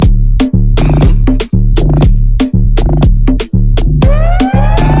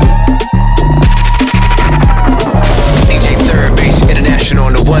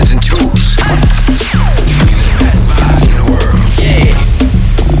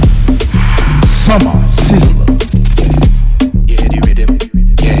Summa, Sizzla. Yeah, the rhythm.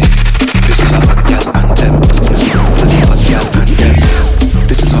 Yeah, this is a hot girl anthem. For the hot girl anthem.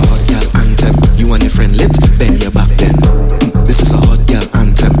 This is a hot girl anthem. You and your friend lit, bend your back then. This is a hot girl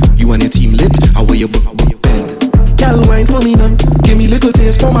anthem. You and your team lit, I wear your bend. Girl, wine for me now. Give me little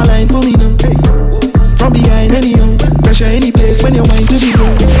taste for my line for me now. From behind anyhow, pressure any place when you wine to the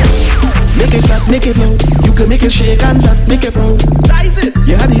ground. Make it flat, make it low. You can make it shake and that make it proud. Dice it.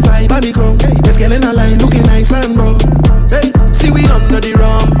 You had the vibe on the ground. Let's get in a line, looking nice and brown. Hey, see we under the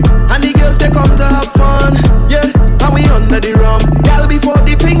rum, and the girls they come to have fun. Yeah, and we under the rum. Girl, before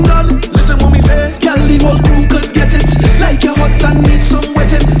the thing done, listen what me say. Girl, the whole crew could get it. Like you're hot and need some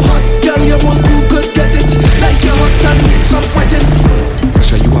wetting. Hot girl, your whole crew could get it. Like you're hot and need some wetting.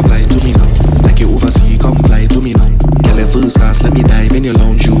 Pressure you apply to me now. Like you oversee, come fly to me now. Girl, at first class, let me dive in your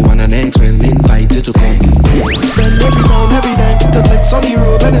lounge. You and an ex friend invited to come. Spend every pound, every dime to flex on the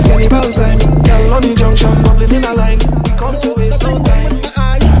road when it's carnival time. Girl on the junction, bubbling in a line. We come to waste no time.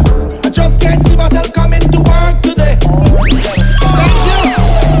 I just can't see myself coming to work today. Thank you.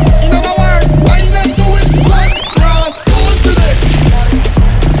 In other words, why not do it like grass soul today?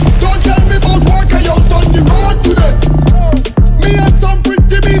 Don't tell me about work, I out on the road today. Me and some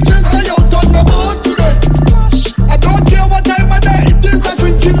pretty beaches, I out on the boat today. I don't care what time of day it is, I'm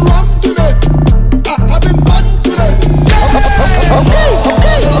drinking rum today. Having fun today. Yeah. Okay.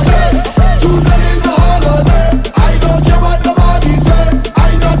 Today is a holiday. I don't care what nobody say.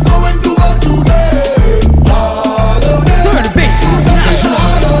 I'm not going to work today. Holiday. You're the bass. Today is a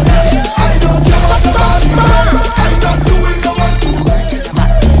holiday. I don't care what nobody say. I'm not doing no work today.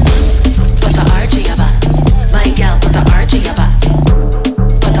 Put the RG about. My gal, put the RG about.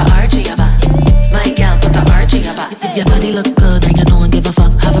 Put the RG about. My gal, put the RG about. Your body look good and you don't give a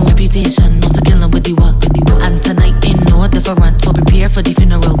fuck. Have a reputation, not to kill 'em with the what. And tonight ain't no different, so prepare for the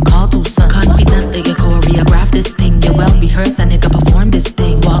funeral. Call to son. Confident that you choreograph this thing. You well rehearsed and you can perform this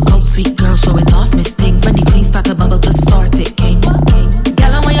thing. Walk out, sweet girl, show it off, Miss Thing. When the queen start to bubble, just sort it, king.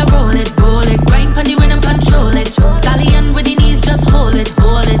 Gal, when you roll it, grind pon the rhythm, control it. Stallion with the knees, just hold it,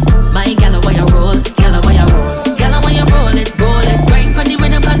 hold it. My gal, when you roll, gal, when you roll. Gal, when you roll it, grind pon the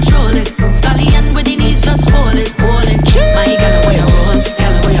rhythm, control it. Stallion with the knees, just hold it, hold it. My gal, when you roll,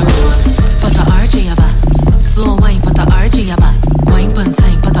 gal, when you roll. Put the RG about. Slow wine, put the RG about. Wine pon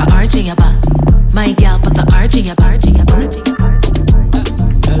time, put the RG about. My gal, put the RG about.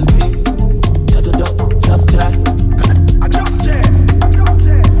 Just try. I just check.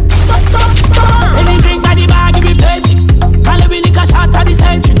 Anything that the bag we plenty. Call it liquor shot at the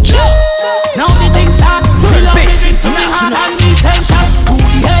century. Now the things start. Fill up the drink to me heart and the essentials. To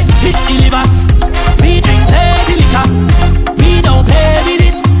the head, hit the liver. We drink plenty liquor. We don't play with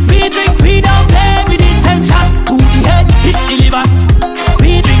it. We drink, we don't play with it. Essentials. To the head, hit the liver.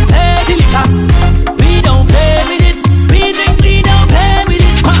 We drink plenty liquor. We don't play with it. We drink, we don't play with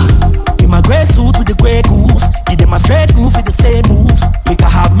it. In my grey suit with the grey goose. Give them a straight groove with the same moves. Make a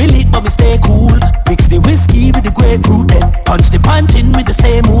half millet but me stay cool. Mix the whiskey with the grapefruit then punch the punch in with the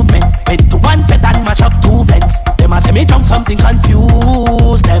same movement. Went to one fet and match up two vents. Them a say me drunk something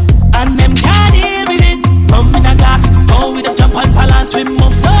confuse them. And them can't deal with it. Rum in a glass. Go with us jump and balance. We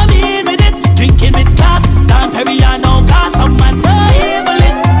move so in with it. Drinking with class. Don Perignon no gas. Some man so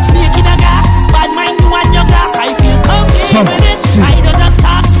ableist. Snake in a gas. Bad mind you and your glass. I feel comfortable with it. I don't just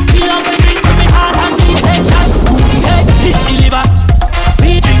talk. Fill up the drinks to me heart and the essentials. To the head, hit the liver.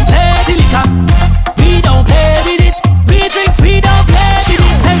 We drink plenty liquor. We don't play with it. We drink, we don't play with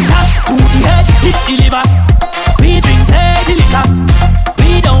it. Essentials. To the head, hit the liver. We drink plenty liquor.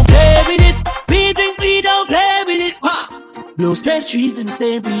 We don't play with it. We drink, we don't play with it. Blow straight trees in the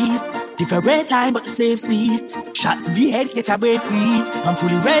same breeze. Different line but the same squeeze. Shot to the head, catch a brain freeze. I'm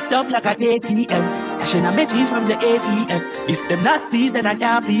fully red up like a ATM. Cashing a machine from the ATM. If them not pleased, then I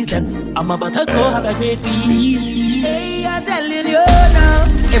can't please them. I'm about to go have a great week. Hey, I'm telling you now.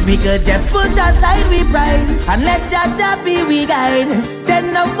 If we could just put aside we pride and let Jaja be we guide,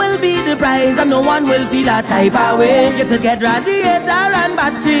 then that will be the prize and no one will feel that type of way. You could get radiator and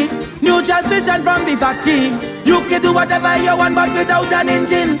battery, new transmission from the factory. You can do whatever you want but without an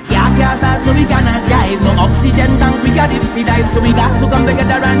engine. Can't start so we cannot drive. No oxygen tank, we got dipsy dive. So we got to come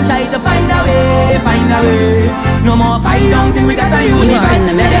together and try to find a way, find a way. No more fight, don't think we got a unify.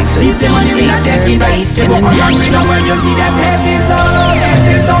 You're in the mix with DJ Dirty Bass International. When you see them heavy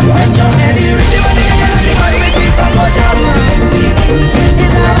song, when you're ready, ready, ready, ready, ready, ready, it's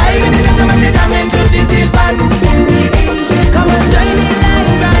a vibe, it's a man, it's a man to the deep end. Come on, join the line,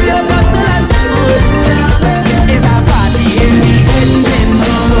 grab your bottle and spoon. It's a party in the engine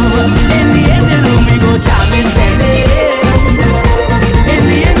room. In the engine room we go jamming steady. In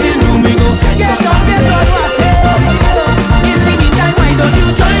the engine room we go get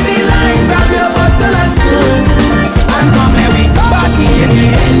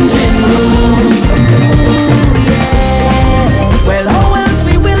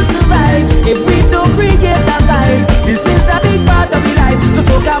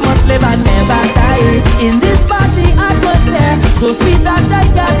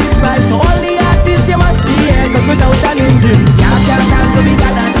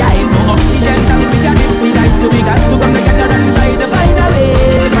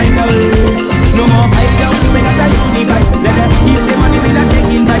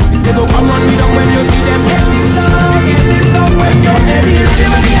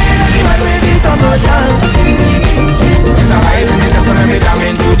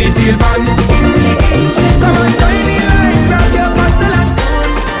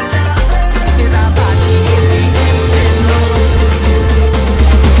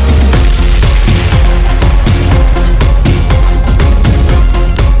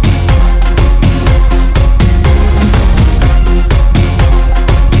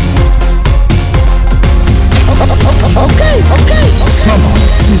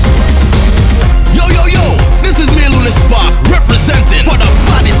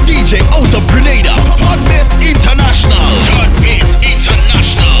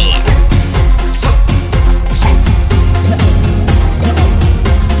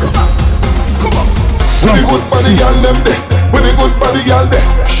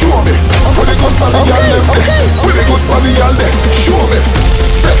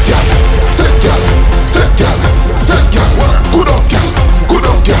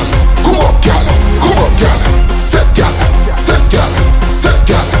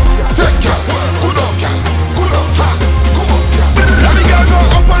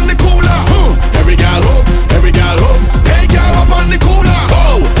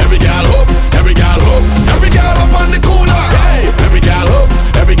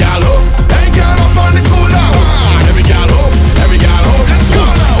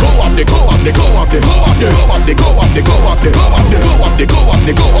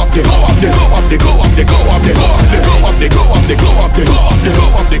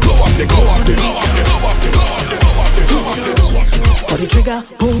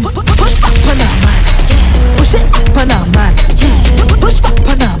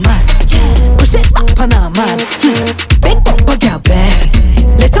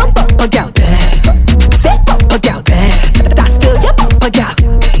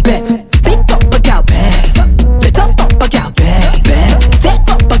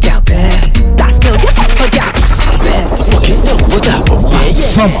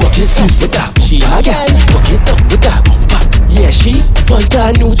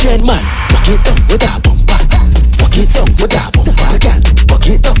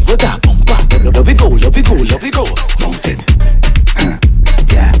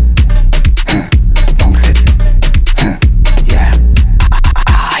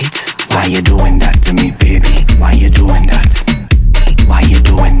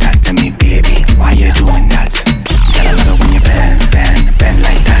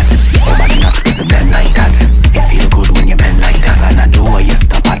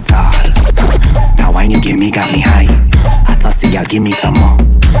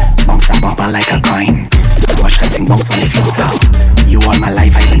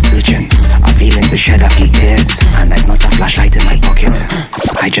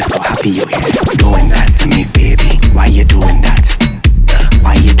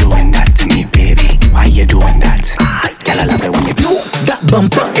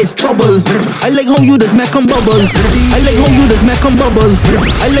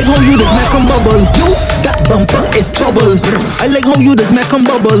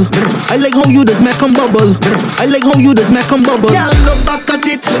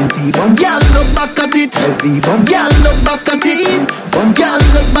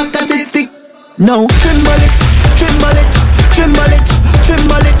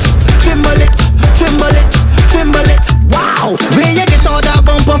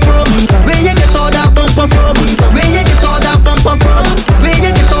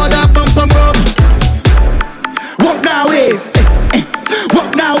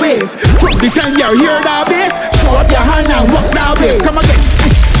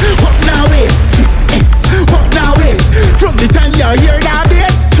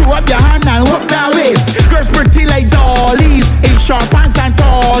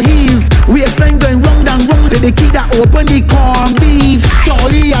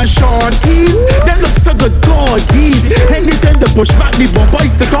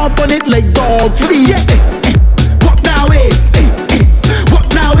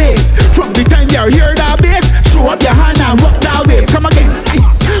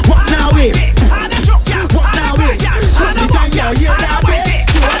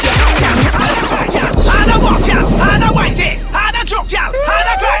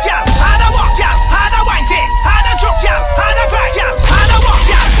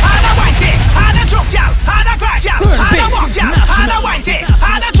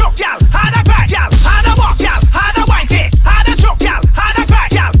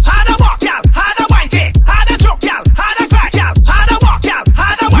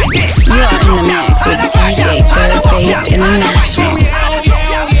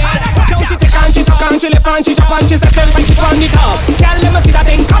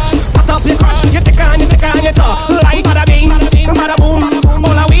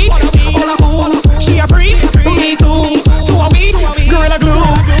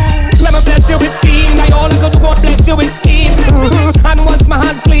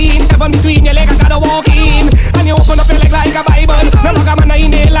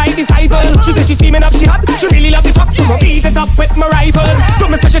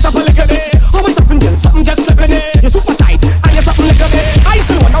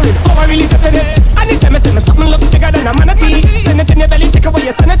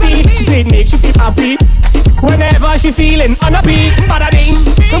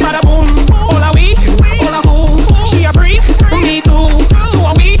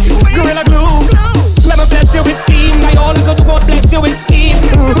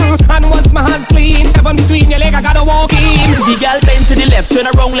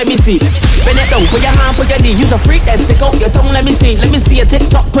see. Bend it down, put your hand, put your knee. Use a freak that stick out your tongue, let me see. Let me see a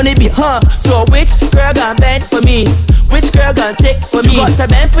TikTok on it beat, huh? So which girl gon' bend for me? Which girl gon' tick for me? You got to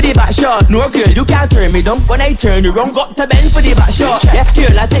bend for the back shot. No girl, you can't turn me down when I turn you wrong. Got to bend for the back shot. Yes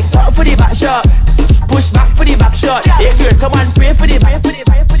girl, I TikTok for the back shot. Push back for the back shot. Hey girl, come on, pray for the back.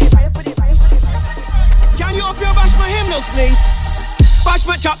 Can you up here bash my hymnals, please? Bash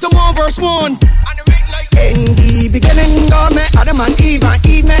my chapter 1 verse 1. In the beginning, God met Adam and Eve, and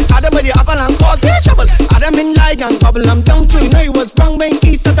Eve met Adam with the apple and caused their trouble. Adam in light and bubble, I'm down to, you know he was wrong when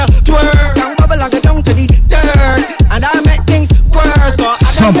he started to twerk. And bubble and get down to the dirt, and I make things worse, cause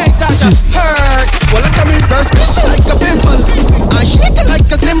Adam makes that hurt. Well, look at me, girl, squeeze it like a pimple, and shake it like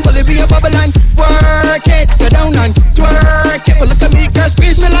a cymbal. It be a bubble and work it, go down and twerk it. Well, look at me, girl,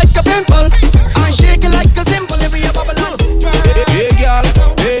 squeeze me like a pimple, and shake it like a cymbal. It be a bubble and twerk. Hey, girl,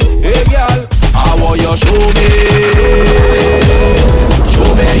 hey, girl. I want you show me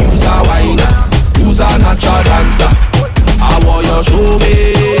use a wine, use a natural dancer. I want you show me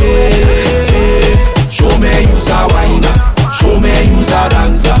use a wine, show me use a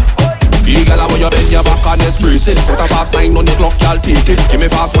dancer. Hey girl, I want you bend your back and it's racing. 9:15 on the clock, y'all take it. Give me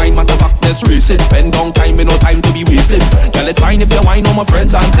fast wine, matter of fact, let's race it. Bend down time, me no time to be wasted. Girl, it's fine if you wine on my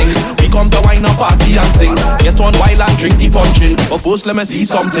friends and thing. We come to wine a party and sing. Get on wild and drink the punching. But first let me see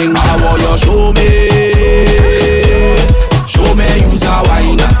something. I want you show me use a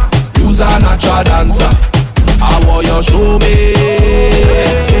wine, use a natural dancer. I want you show me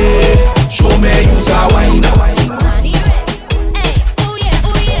use a wine.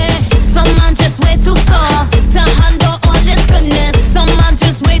 Some man just way too soft to handle all this goodness. Some man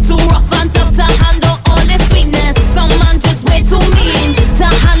just way too rough and tough to handle all this sweetness. Some man just way too mean to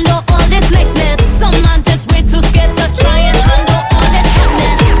handle all this niceness. Some man just way too scared to try and handle all this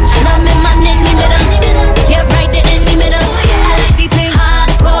goodness. And I'm in my in the middle, yeah, right there in the middle. I like the thing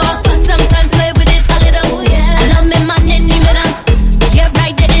hardcore, but sometimes play with it a little. And I'm in my in the middle, yeah,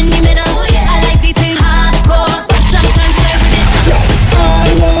 right there in the middle. I like the thing hardcore, but sometimes play with it.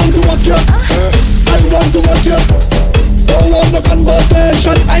 I want to watch you. I want to watch you. Don't want no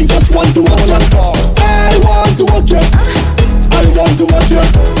conversation. I just want to watch you. I want to watch you. I want to watch you.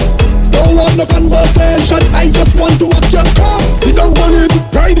 Don't want no conversation. I just want to watch you. Sit down on it,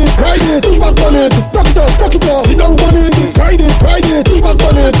 ride it, push back on it, rock it up. Sit down on it, ride it, push back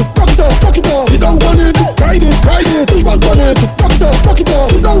on it, rock it up. Sit down on it, ride it, push back on it, rock it up.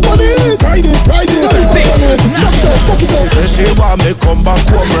 Sit down on it, ride it, push back on it, rock it up. She want me come back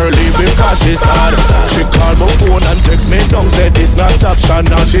home early because she's sad. She call my phone and text me down, said it's not option.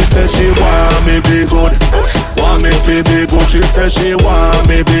 Now she says she want me be good, want me to be good. She says she want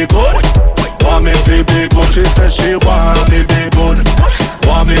me be good, want me to be good. She says she want me be good,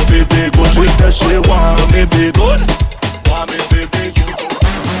 want me to be good. She says she want me be good, want me to be good.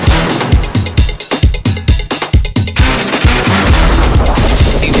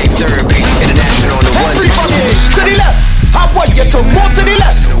 DJ Third Base International on the one. Everybody to the left. I want you to move to the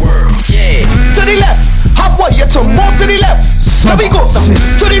left. Yeah. To the left. I want you to move to the left. There we go.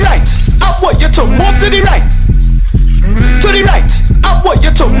 To the right. I want you to move to the right. To the right. I want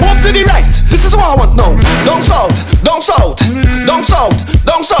you to move to the right. This is what I want now. Down south. Down south. Down south.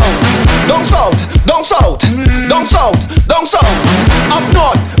 Down south. Down south. Down south. Down south. Down south. Up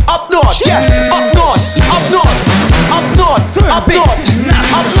north. Up north. Yeah. Up north. Up north. Up north. Up north.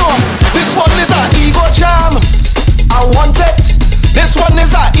 Up north. This one is an ego jam. I want it. This one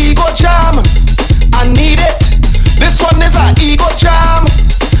is an ego jam. I need it. This one is an ego jam.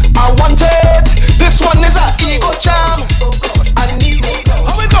 I want it. This one is an ego jam. I need it.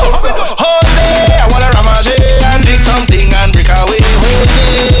 How we go? How we go? Hold it, I wanna ramage and dig something and break away. Hold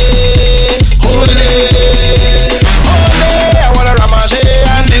it, hold it, hold it, I wanna ramage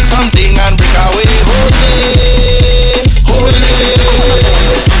and dig something and break away. Hold it, hold it,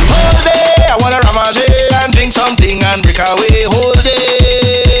 hold it, I wanna ramage and drink something and break away. Hold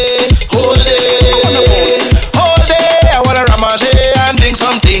it, hold it, hold it, I wanna ramage and drink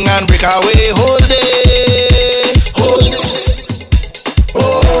something and break away. Hold it, hold it.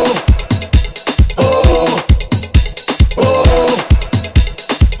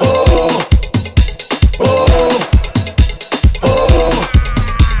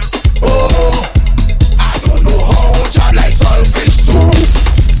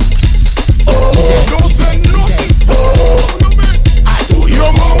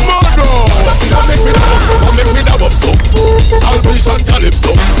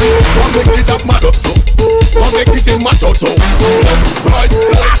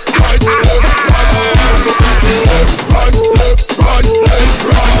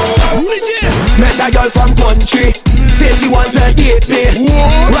 Met a girl from country, say she want to date me.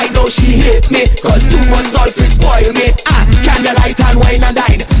 Right now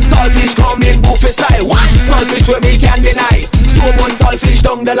selfish when we can't deny. Slow one selfish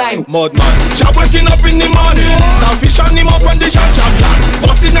down the line. Mud man. Job waking up in the morning. Selfish and him up on the shot.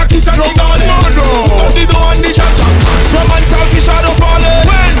 Bossing a kiss and him darling. Put the door on the shot. From and selfish and up all it.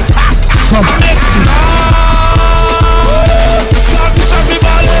 When? Summa. Selfish and be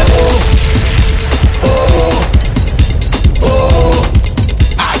balling.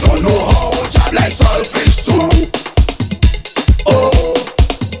 I don't know how job like selfish too.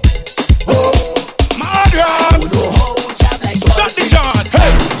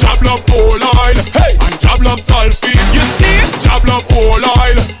 Hey, and job love selfish. You see, job love whole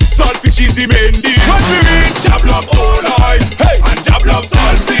oil. Selfish is the main deal. When we reach job love whole oil. Hey, and job love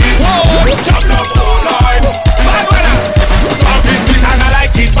selfish. Job love whole oil. Selfish is and I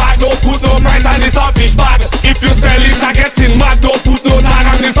like it bag. Don't put no price on the selfish bag. If you sell it, I getting mad. Don't put no tag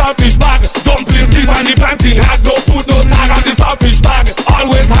on the selfish bag. Dumplings give on the planting hat. Don't put no tag on the selfish bag.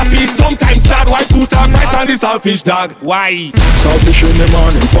 Always happy, sometimes sad. Why put a price on the selfish dog? Why? Selfish in the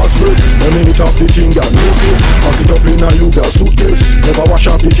morning, fast break. When me eat off the thing, got no pay. Pack it up in a Yuga suitcase. Never wash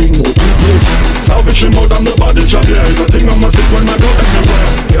off the thing, no toothpaste. Selfish in more than the body job, yeah. It's a thing I must sit when I go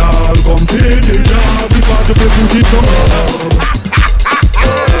everywhere. Y'all come take the job, we part of it, put it come up.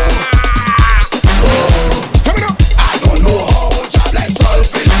 I don't know how job like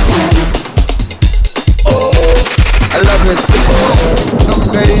selfish too. I love it.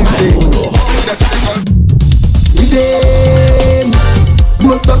 Amazing.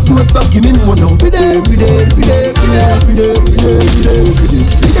 Don't stop, give me more now. We there.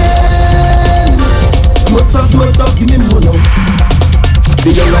 Don't stop, give me more now. The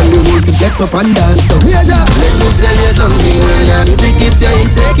young and the old to get up and dance now. Let me tell you something, when your music hits you,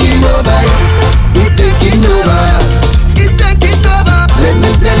 it's taking over. It's taking over. It's taking over. Let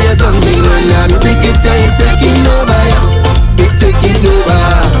me tell you something, when your music hits you, it's taking over. It's taking over.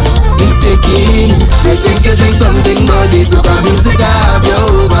 It's taking. They think you drink something, but this super music have you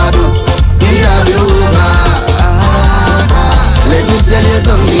overdose. They have you over. Let me tell you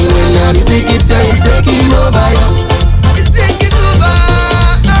something, when your music hits you, it's taking over. It's taking over.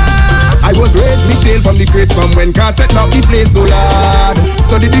 I was raised with tales from the crates from when cassette lock the place so loud.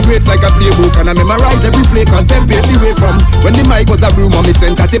 Study the grades like a playbook and I memorize every play cause them paved the way from when the mic was a room and the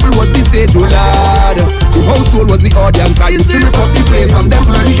center table was the stage oh lord. The household was the audience, I used to rip up the place from them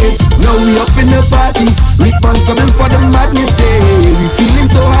early age. Now we up in the parties, responsible for the madness, hey. We feeling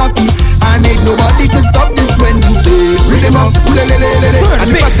so happy and ain't nobody can stop this when you say rhythm up, ulelelelele.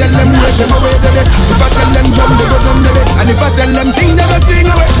 And if I tell them raise them away, if I tell them jump, they go jump, and if I tell them sing, they go sing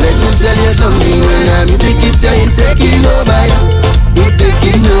away. Let me tell you something, when the music hits you, it's taking over. It's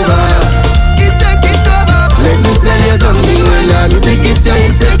taking over. It's taking over. Let me tell you something, when the music hits you,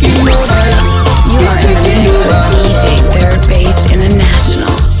 it's taking over. You are in the mix with DJ Third Base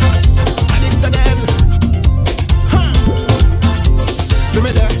International. And it's again. See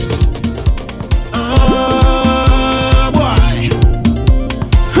me there. Boy.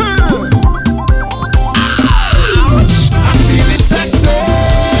 Ouch. I'm feeling sexy.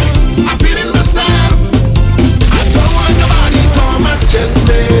 I'm feeling myself. I don't want no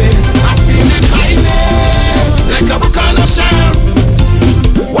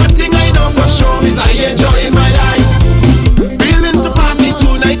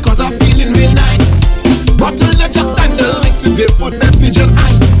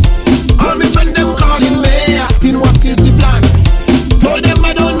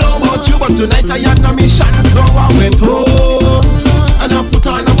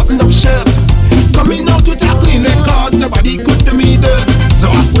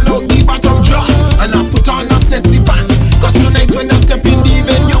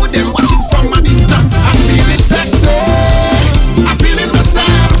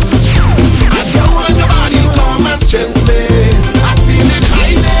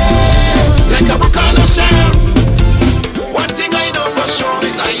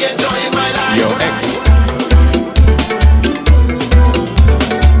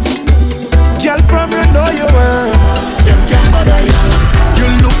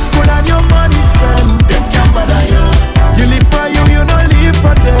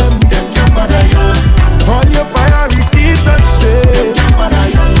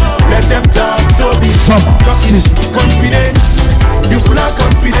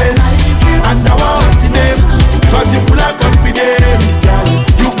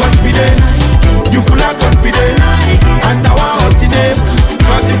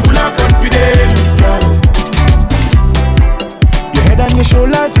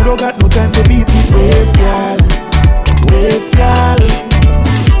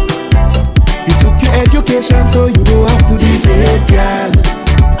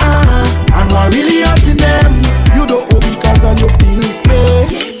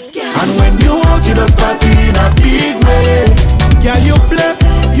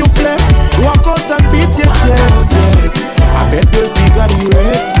got the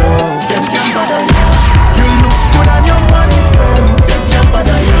red so them can't bother you. You look good and your money spent. Them can't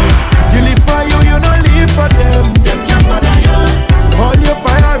bother you. You live for you, you don't live for them. Them can't bother you. All your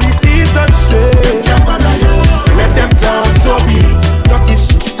priorities don't share. Them can't bother you. Let them talk, so be it. Talk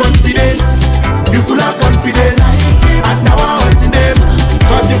is confidence. You full of confidence. And now I'm hunting them.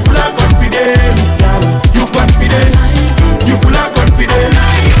 Cause you full of confidence. You confident. You full of confidence.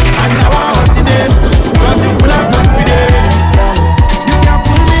 And now I'm hunting them. Cause you full of confidence. You can't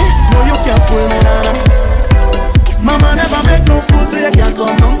fool me. No, you can't fool me, nana. Mama never make no fool, so you can't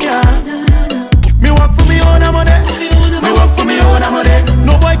come down here. Me work for me own money. Me work for me own money.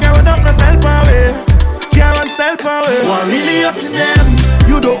 No boy can run up no self away. Can't run self away. What really up to them?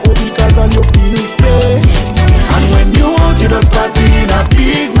 You don't owe because all your bills pay. And when you want, you just party in a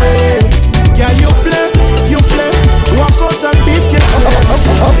big way. Girl, you bless. Walk out and beat your chest.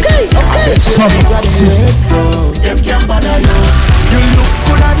 Okay. Summa, Sizzla. Them can't bother you. You look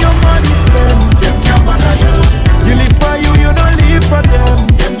good and your money spent. Them can't bother you. You live for you, you don't live for them.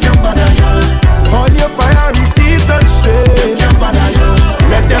 Them can't bother you. All your priorities don't share. Them can't bother you.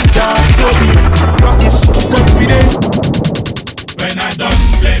 Let them talk, so be it. Talk is confident. When I done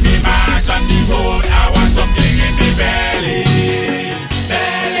play me mass on the road, I want something in the belly.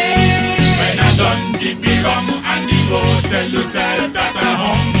 When I done give me rum on the road, tell yourself that I'm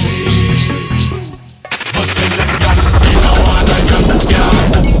hungry. But tell them girl, me no want a girl who can.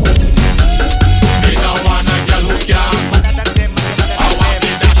 Me no want a girl who can. I want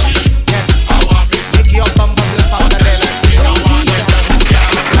me dashy. I want me sticky up and bubble up. But tell them me no want a girl who can.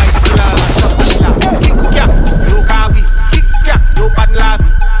 Pas de la vie,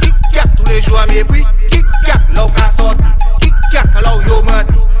 kick-cac tous les jours à mes prix, kick-cac là où qu'a sorti, kick-cac là où yo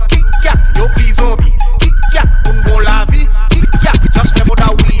menti, kick-cac yo pis zombie, kick-cac pour nous bon la vie, kick-cac just fait moda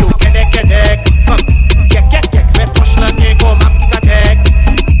oui yo kedek, femme, kek, fait touche la bien comme ma petite attaque,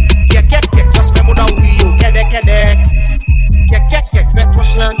 kek, just fait moda oui yo kedek, kek, fait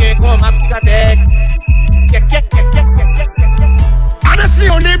touche la bien comme ma petite attaque, Honestly,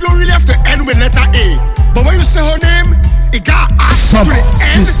 her name don't really have to end with letter A, but when you say her name, it got ass to the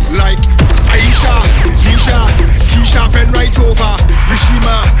end, like Aisha, Nisha, Keisha, pen right over,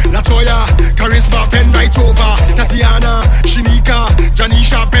 Rishima, Latoya, Charisma, pen right over, Tatiana, Shinika,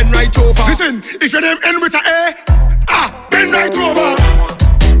 Janisha, pen right over. Listen, if your name end with a A, pen right over.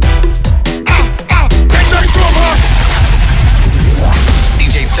 Pen right over.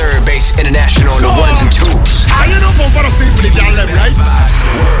 DJ Third Base International on the ones and twos. I don't know what to say for the gal them, right?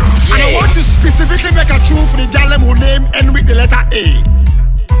 And I want to specifically make a tune for the gal them who name end with the letter A.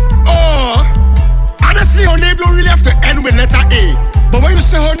 Oh, honestly, her name don't really have to end with letter A, but when you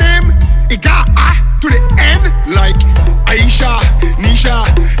say her name, it got A to the end, like Aisha, Nisha,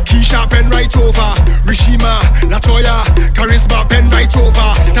 Keisha, pen right over, Rishima, Latoya, Charisma, pen right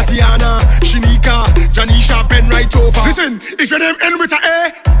over, Tatiana, Shinika, Janisha, pen right over. Listen, if your name end with a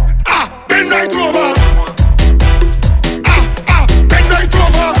A, pen right over. Pen right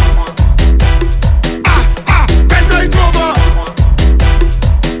over. Pen right over.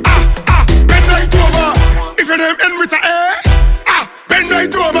 Pen right over. If your name end with a pen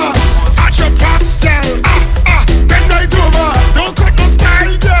right over. At your pop, girl. Pen right over. Don't cut no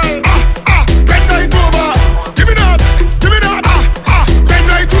style, girl. Pen right over. Give me that. Pen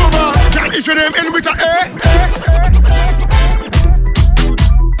right over. Girl, if your name end with a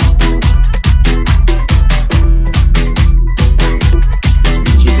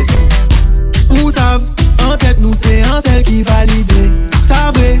en tête nous c'est un seul qui valide.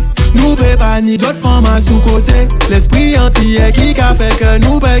 Ça vrai, nous peut pas ni d'autres formes à sous-côté. L'esprit entier qui a fait que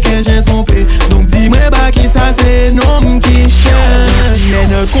nous peut qu'un j'ai trompé. Donc dis-moi pas qui ça c'est nom qui change. Mais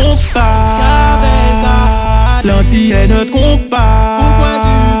notre compas, l'anti est notre compas. Pourquoi tu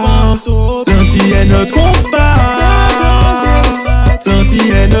penses au l'anti est notre compas. L'anti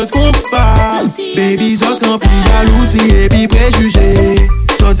est notre compas. Baby zot quand plus jalousie et puis préjugés.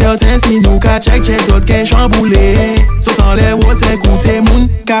 Saut certains si nous ka check saut qu'un chamboulé. Saut en les wotes écoutez moun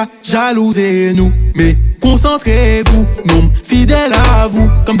ka jalouser nous. Mais concentrez-vous, nous fidèles à vous.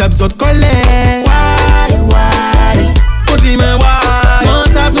 Comme d'hab saut collègues. Why faut dire mais why on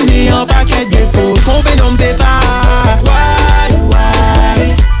sap nous ni en paquet de défauts. Trompé non m'pé pas. Why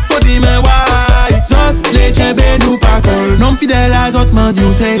faut dire mais why saut les tchèbé nous pas colle. Non fidèles à saut m'en dit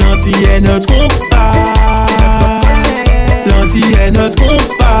c'est gentil et notre compas. L'anti est notre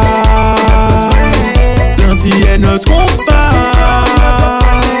compas. L'anti est notre compas.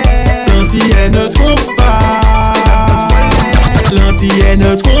 L'anti est notre compas. L'anti est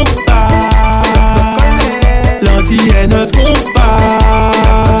notre compas. L'anti est notre compas.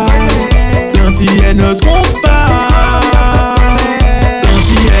 L'anti est notre compas.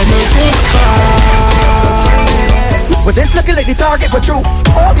 But this looking like the target for truth.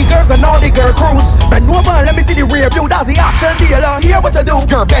 All the girls and all the girl crews. And no man, let me see the rear view. That's the action dealer. Here what to do.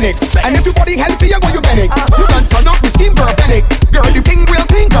 Girl, Bennett. And if your body healthy, you go you Bennett. You done turn up the scheme, girl, Bennett. Girl, you ping real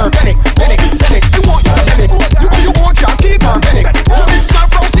clean, girl, Bennett. Bennett, Bennett. You want your Bennett. You want your key, girl, Bennett. You mix stuff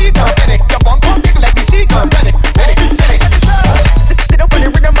from sea, girl, Bennett. Your bum bum big like the sea, girl, Bennett. Bennett, Bennett. Sit up on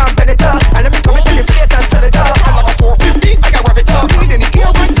the rhythm, man, Bennett. And let me come and see your face and tell it up. I'm like a 450, I got rev it up. Need in the ear,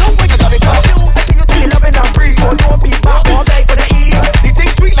 right now, when you done it up. I think you take it loving and breeze, so don't be back all day for the ease. You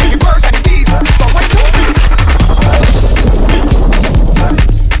think sweet like the birds and the bees. So when you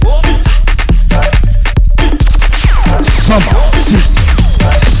Summa, Sizzla.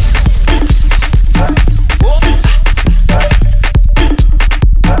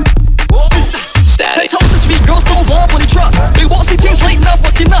 They told us sweet girls don't walk for the truck. They won't see things like enough,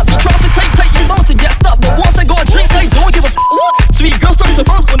 what you not. The traffic tight, you bound to get stuck. But once I got drinks, I don't give a what? Sweet girl starting to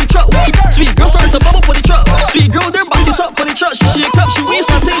bounce for the truck. What? Sweet girl starting to bubble for the truck. Sweet girl there back it up for the truck. She shake up, she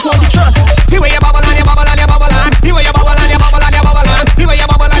waist and take on the truck. The way you bubble and you bubble and you bubble and the way you bubble and you bubble and you bubble and the way you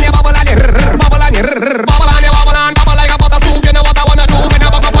bubble and you bubble and you bubble and you bubble and you bubble and bubble like a butter soup. You know what I wanna do when I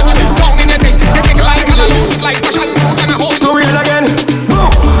bubble when you miss down in your thing. You think like a loose like passion fruit and I hold to real again.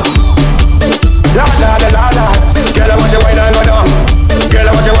 La la la la la. Girl, I want you wine and go down. Girl,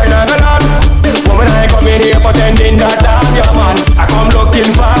 I want you wine and go down. Woman, I come in here pretending that I'm your man. I come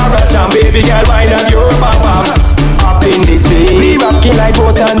looking for a jam, baby girl, wine and your papa. Up in this place, we rocking like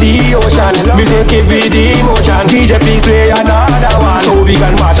boat on the ocean. Music give me the emotion. DJ please play another one, so we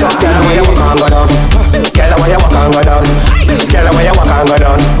can watch up. Girl, I want you walk and go down. Girl, I want you walk and go down. Girl, I want you walk and go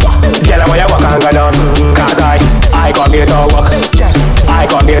down. Girl, I want you walk and go down. Cause I come here to work. I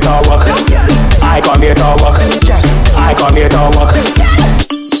come here to work. I come here to work. I come here to work.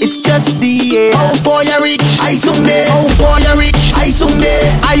 It's just the air. Oh boy, you rich, I someday. Oh boy, you rich, I someday.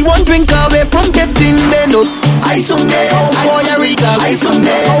 I won't drink away from getting bent up. I someday. Oh boy, you rich, I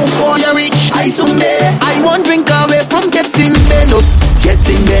someday. Oh boy, you rich, I someday. I won't drink away from getting bent up.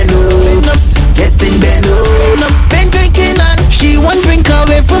 Getting bent up, getting bent up. Been drinking and she won't drink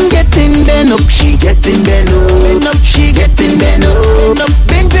away from getting bent up. She getting bent up, she getting bent up.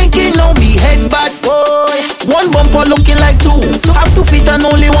 Been drinking on me head bad boy. One bumper looking like two. Have 2 feet and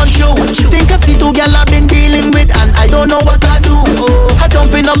only one shoe. Think I see 2 gal I've been dealing with and I don't know what I do. I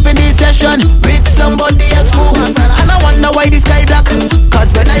jumping up in this session with somebody else crew. And I wonder why the sky black. Cause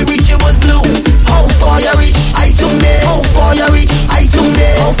when I reach it was blue. How far you reach? I someday. How far you reach? I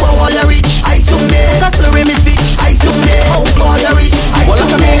someday. How far you reach? I someday. That's the rim is bitch. I someday. How far you reach? I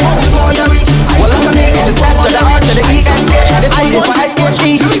someday. How far you reach? I someday. How far you reach? I someday.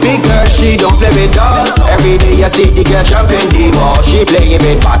 Big girl, she don't play with dolls. Every day you see the girl jumping the wall. She playing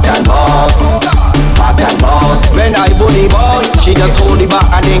with bat and balls. Bat and balls. When I bully ball, she just hold it back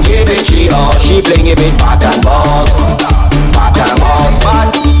and then give it she all. She playing with bat and balls. Bat and balls.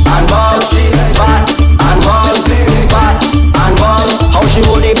 Bat and balls. Bat and balls. Bat and balls. How she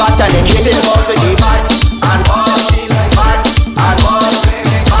hold it back and then hit it balls with the bat and balls. Bat and balls.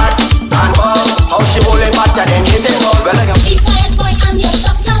 Bat and balls. How she hold it back and then hit it balls. Well, like be quiet, boy, I'm your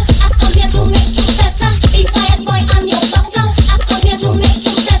doctor. I come here to make you better. Be quiet, boy, I'm your doctor. I come here to make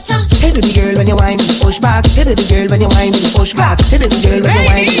you better. Hey baby girl, when you whine, push back. Hey baby girl, when you whine, push back. Hey baby girl, when you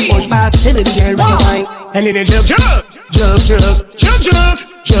whine, push back. Hey baby girl, when you whine. And then jump, jump, jump, jump, jump, jump,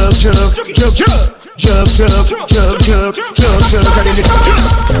 jump, jump, jump, jump. Jump, jump, jump, jump, jump, jump, and then jump, jump,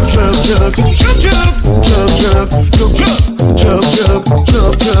 jump, jump, jump, jump, jump,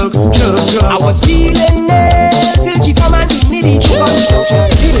 jump, jump, jump. I was feeling it till she come and give me the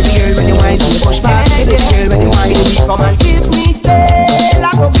instruction. Hey baby girl, when you whine, push back. Hey baby girl, when you whine, come and give me stay.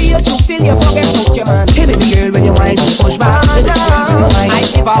 Like a real truth till you forget about your man. Hey baby girl, when you whine, push back. I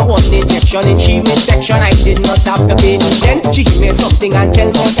give her one injection in she midsection. I did not have to pay. Then she give me something and tell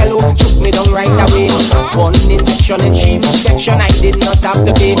me hello, took me down right away. One injection and she midsection. I did not have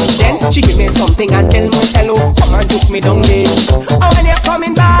to pay. Then she give me something and tell me hello, come and took me down there. And when you're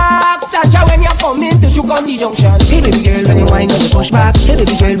coming back, Sacha, when you're coming to shoot on the junction. Hey baby girl, when you whine, when you push back. Hey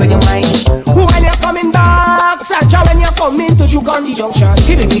baby girl, when you whine. When you're coming back, Sacha, when you're coming to shoot on the junction.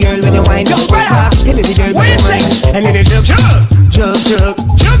 Hey baby girl, when you whine, jump right up. Hey baby girl, when you whine. And then it jump, jump, jump, jump,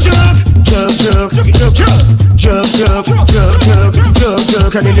 jump, jump, jump, jump, jump, jump, jump, jump, jump, jump, jump,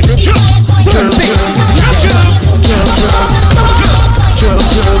 jump, and then it jump, jump, jump, jump.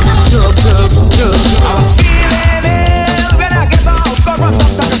 I was feeling ill when I get the house call from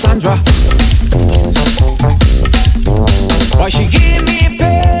Dr. Cassandra. Why she give me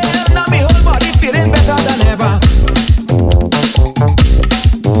pain, now me whole body feeling better than ever.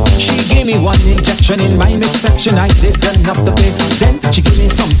 She gave me one injection in my midsection, I didn't have to pay. Then she gave me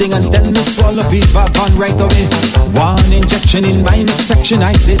something and tell me swallow fever van right away. One injection in my midsection,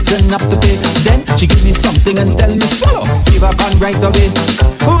 I didn't have to pay. Then she give me something and tell me swallow fever van right away.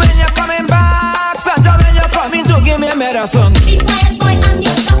 When you're coming back, Santa, when you're coming to give me a medicine. Be quiet, boy, I'm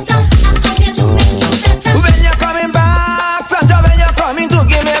your doctor. I'm here to make you better. When you're coming back, Santa, when you're coming to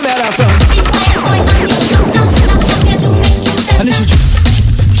give me a medicine. Be quiet, boy, I'm your doctor. I'm here to make you better. And then she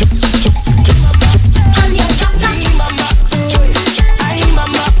I'm your doctor.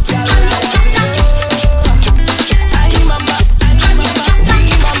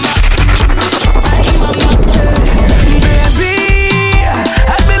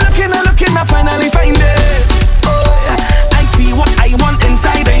 I finally find it. I see what I want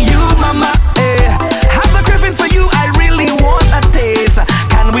inside of you, mama. Have the craving for you, I really want a taste.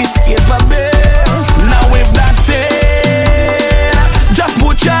 Can we skip a bit? Now if that's it, just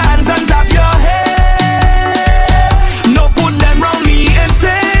put your hands on top your head. No, put them round me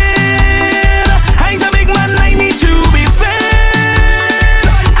instead. I'm a big man, I need to be fed.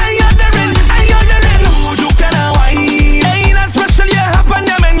 I ordering, who you can wine? Ain't that special you have on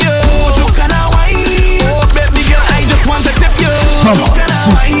your menu? Summa,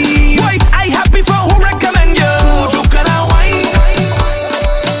 Why I happy for who recommend you? You gonna wine?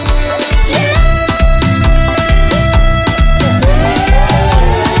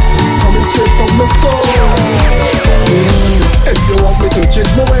 Coming straight from my soul. If you want me to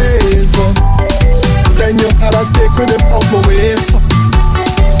change my ways, then you gotta take with them off my waist.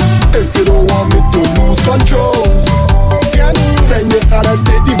 If you don't want me to lose control, then you gotta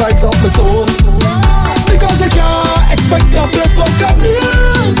take the vibes off my soul. Because I can't expect your place to come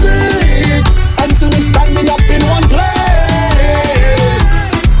music and see me standing up in one place.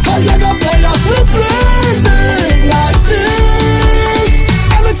 How you gonna play us with rhythm like this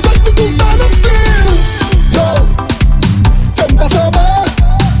and expect me to stand up still? Yo, impossible.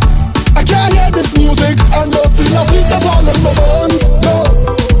 I can't hear this music and the feel of sweetness all in my bones. Yo,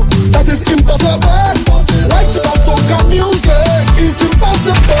 that is impossible. Like to dance soca music is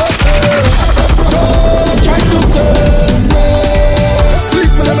impossible. Try to save me.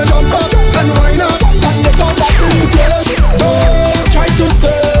 People let me jump up and wind up and get all back in the place. Try to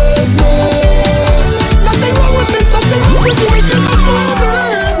save me. Nothing wrong with me, something wrong with you. We can move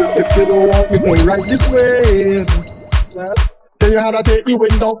it. If you don't want me to ride this wave, then you had to take the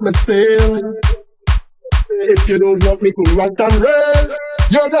wind off my sail. If you don't want me to ride and rave,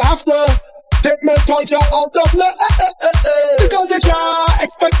 you're gonna have to take my culture out of me. Because you can't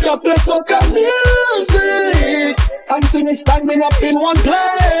expect your place to come music and see me standing up in one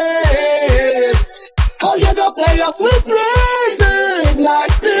place. How you gonna play us with rhythm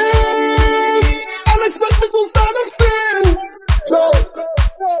like this and expect me to stand up still?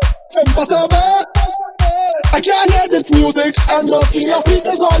 Impossible. I can't hear this music and the feel your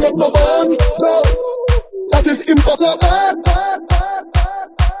sweetness all in my bones. That is impossible.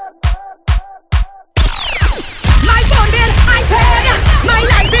 My phone bill, I pay that. My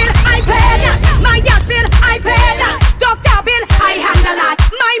light bill, I pay that. My gas bill, I pay that. Doctor bill, I handle that.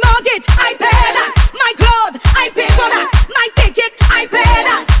 My mortgage, I pay that. My clothes, I pay for that. My ticket, I pay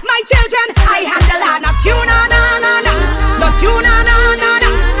that. My children, I handle that. Not you, na na na na. Not you, na na na na.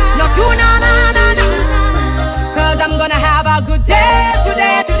 Not you, na na na na. 'Cause I'm gonna have a good day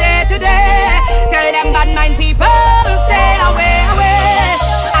today, today, today. Tell them bad mind people stay away, away.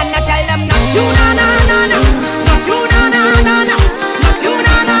 And I tell them not you, na na na na. Not you, na na na na. Not you,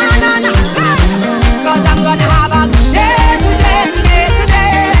 na na na na. 'Cause I'm gonna have a good day today, today,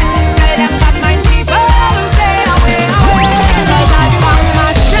 today. Tell them bad mind people stay away, away. 'Cause I found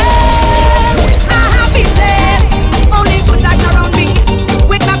myself a happy place. Only good life around me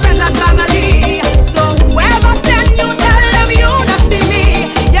with my friends and family. So whoever send you, tell them you not see me.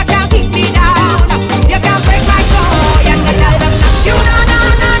 You can't keep me down. You can't break my joy. And I tell them not you, na na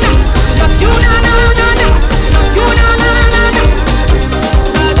na na. Not you, na na na na. Not you, na na na na.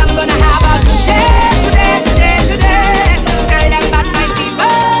 'Cause I'm gonna have a good day today, today, today. Tell them bad mind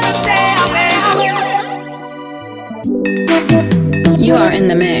people stay away, away. You are in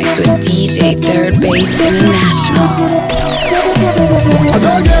the mix with DJ Third Base International. I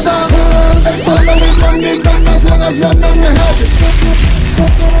don't give a fuck. They follow me from the back as long as one on my head.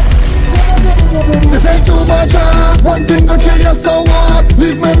 This ain't too much, one thing to kill you, so what?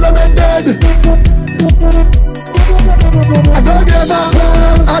 Leave me alone dead. I don't give a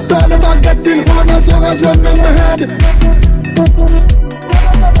fuck. I told them I'm getting home as long as one on my head.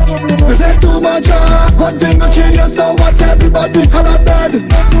 This ain't too much, one thing to kill you, so what? Everybody had a dead.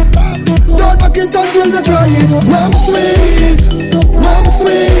 Don't knock it until you try it. Rum sweet, rum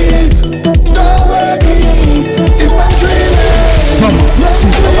sweet. Don't wake me if I'm dreaming. Summa, rum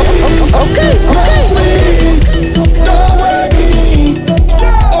sweet.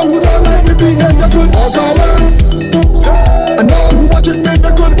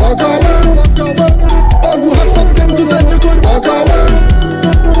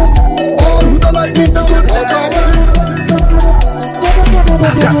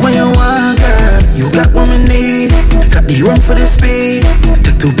 for the speed.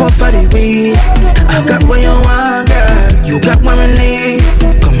 Take 2 puff for the weed. I got what you want, girl. You got what we need.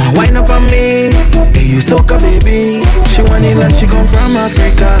 Come on, wind up on me. Hey, you soca, baby. She want it like she come from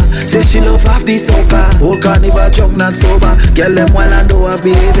Africa. Say she love half the soca. Whole carnival drunk, not sober. Girl, them wild and don't have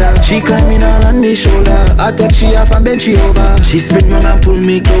behavior. She climbing all on me shoulder. I take she off and bend she over. She spin round and pull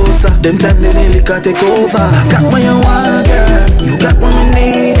me closer. Them time they nearly can take over. I got what you want, girl. You got what we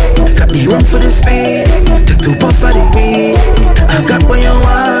need. Got the rum for the speed. Take 2 puff for the weed. I got what you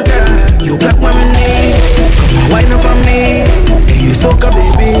want, girl. You got what we need. Come on, wind up on me. Hey, you soca,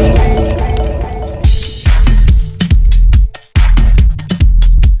 baby.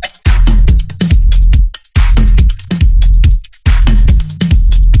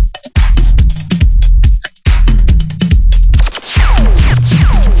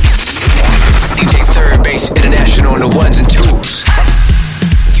 International on the ones and twos.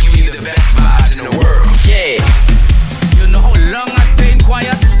 Give you the best vibes in the world. Yeah. You know how long I stay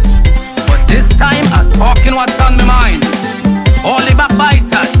quiet, but this time I'm talking what's on my mind. All the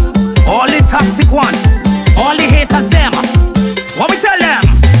backbiters, all the toxic ones, all the haters them. What we tell them?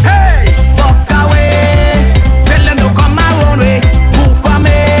 Hey, fuck away. Tell them to come my own way. Move for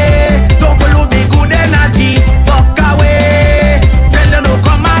me. Don't pollute the good energy. Fuck away. Tell them to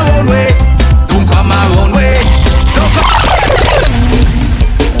come my own way. Don't come my own way. Don't come.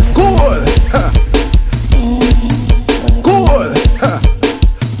 Cool. Cool.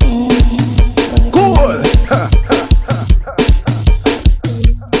 Cool.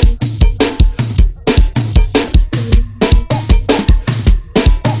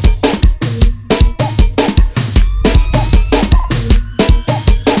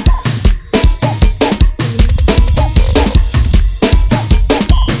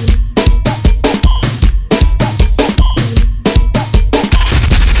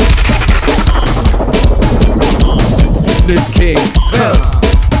 This king. I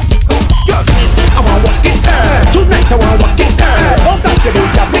want walk it there. Tonight I want walk it there. Don't touch your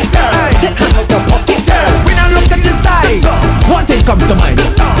bitch, big girl. Take hand out the pocket there. When I look at your size, one thing comes to mind.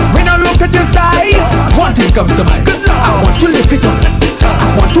 When I look at your size, one thing comes to mind. I want to lift it up.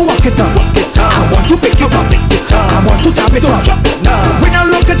 I want to walk it up. I want to pick it up. I want to jump it up. When I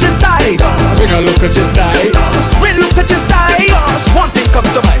look at your size, when I look at your size, when I look at your size, one thing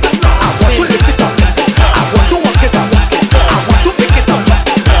comes to mind. I want to lift it up. I want to walk it up. I want to pick it up.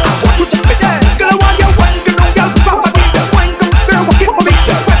 I want to jump it up. Girl, I want your one, girl, from my dick. One, girl, walk it for me.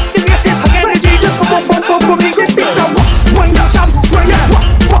 If you see high energy, just for me. Give me some one jump, run,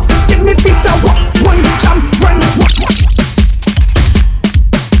 walk. Give me piece of one jump, run, walk.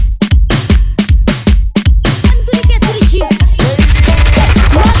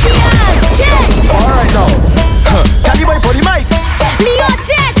 Alright now, Cali boy for the mic. Leo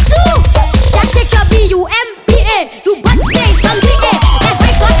Tattoo, that shake your B-U-M-B-A. You butt say from the A. If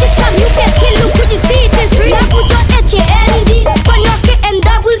I got it from you, can still look good, you see it is free. Now put your H-A-N-D, but not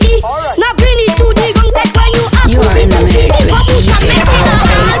K-N-double-E. Now bring it to the gong that when you up. You are in the mix with DJ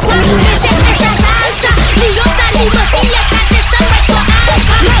Third-Base International. Leo Talima, Tia, Katis, and Wet for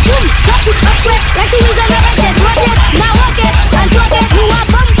Alpha. Now boom, drop it up quick, like you is another test. Rock it, now walk it, and talk it. You are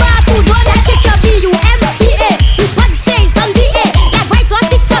bumper to do that shake your B-U-M-B-A. You butt say from the A. Like white or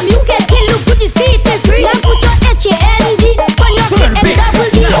chick from you, can still look good, you see it is free. Now put your H-A-N-D, but not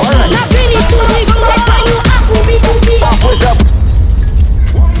K-N-double-E. Now bring it to the gong that when you up. Ooby-ooby. What's up?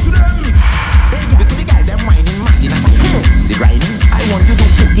 I want you to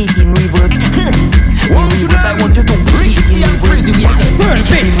put it in reverse. In reverse, I want you to put it in reverse. In reverse, I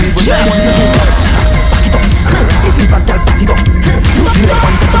want you to back it up. If you back it up. You feel like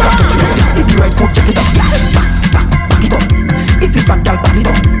one touch it up. See the right foot, check it up. Back it up. If you back it up.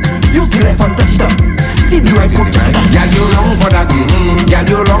 You feel like one touch it up. See the right foot, check it up. Girl, you wrong for that. Girl,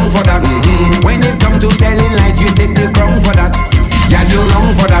 you wrong for that. When it comes to telling lies, you take the crown for that. Girl, you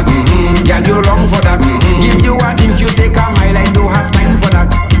wrong for that. Girl, you wrong for that. Give you a inch, you take a mile. I don't have time for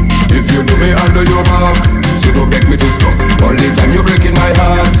that. If you do me under your mark, so don't beg me to stop. All the time you're breaking my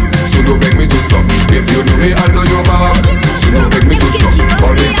heart, so don't beg me to stop. If you do me under your mark, so don't beg me to stop.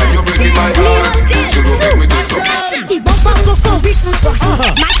 All the time you're breaking my heart, so don't beg me to stop. Si bon pas coco, rythme force.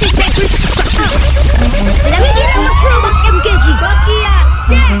 Matty take it. La musique est flow MKG.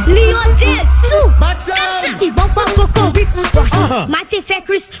 Leo Tattoo. Si bon pas coco, rythme force. Matty fait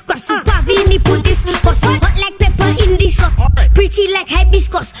Chris, cause you pas vini pour this. Cause hot like pepper in the sauce. Pretty like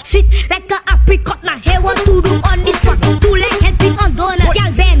hibiscus, sweet like a apricot. Now here what to do on this spot. Do like helping on donut,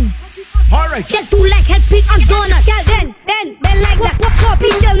 girl then. Alright. Just do like helping on donut, girl then like that. Pop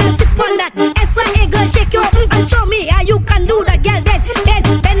it, girl, now sip on that. Extra girl, shake your and show me how you can do that, girl then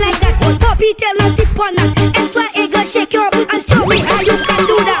like that. Pop it, girl, now sip on that. Extra girl, shake your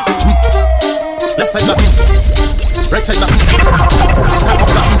Left side lap, right side lap,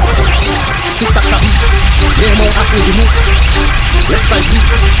 up sap, tic tac sap, lay more as you move. Left side beat,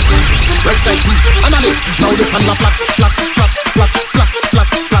 right side beat, and allez. Now this hand la clap, clap, clap, clap, clap, clap,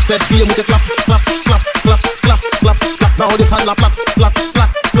 clap. That VM with the clap, clap, clap, clap, clap, clap, clap. Now this hand la clap, clap,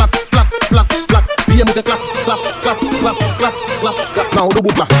 clap, clap, clap, clap, clap. VM with the clap, clap, clap, clap, clap, clap, clap. Now the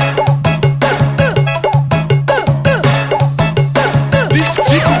boot clap.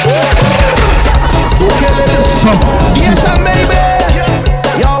 Yes, I'm baby.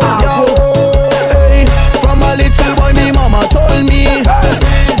 Yo, hey. From a little boy, me mama told me,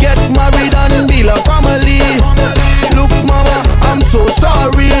 get married and build a family. Look, mama, I'm so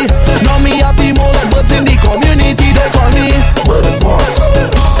sorry. Now me have the most birds in the community. They call me word boss.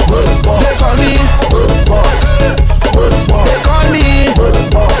 Word boss. They call me word boss. Word boss. They call me word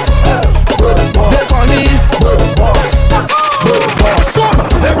boss. Word boss. They call me word boss. Word boss.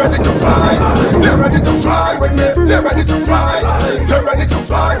 They're ready to fly. They're ready to fly with me. They're ready to fly. They're ready to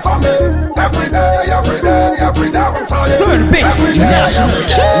fly for me. Every day, every day, every day we fly. Third base international.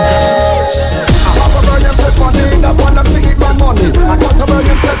 I have a burning step funny. That one I'm taking my money. I got a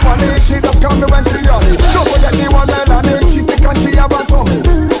burning step funny. She just call me when she yawning. Don't forget me one Melanie. She think and she have a tummy.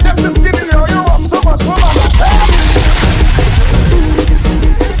 Them just skinny girl, you have so much fun on myself.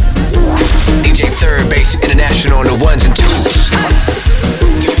 DJ Third Base International on the ones and twos.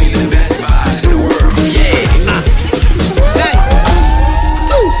 Giving you the best vibes in the world. Yeah.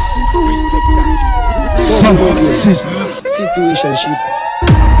 Summa, Sizzla. Situationship.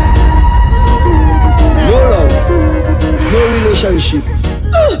 No love, no relationship.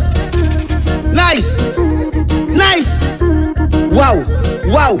 Nice, nice. Wow,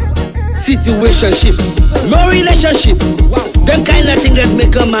 wow. Situationship, no relationship. Them kind of thing that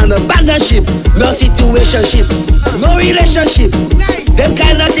make a man abandon ship. No situationship, no relationship. Them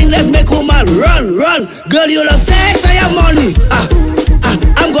kind of thing that make a man run. Girl, you love sex, I have money.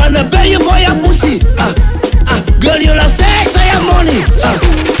 I'm gonna pay you for your pussy. Girl, you love sex, I have money.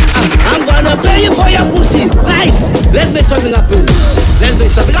 I'm gonna pay you for your pussy. Nice. Let's make something happen. Let's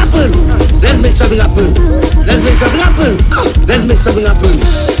make something happen. Let's make something happen. Let's make something happen. Let's make something happen.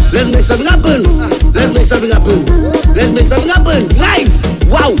 Let's make something happen. Let's make something happen. Let's make something happen. Nice.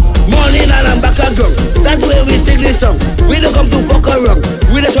 Wow. Morning and I'm back again. That's where we sing this song. We don't come to fuck around.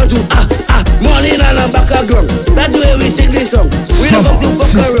 We just want to Morning and I'm back again. That's where we sing this song. We don't come to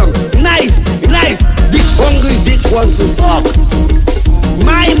fuck around. Nice. Dick hungry, dick want to fuck.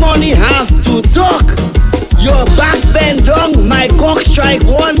 My money have to talk. Your back bend down, my cock strike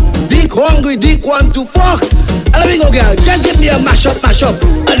one. Dick hungry, dick want to fuck. Let me go, girl. Just give me a mash up. A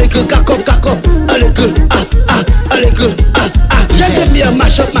little cock up. A little a little Just give me a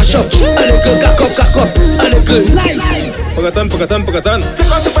mash up. A little cock up. A little nice. Pagatan. Take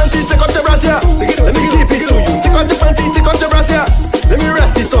out your panty, take out your brassiere. Let me keep it to you. Take out your panty, take out your brassiere. Let me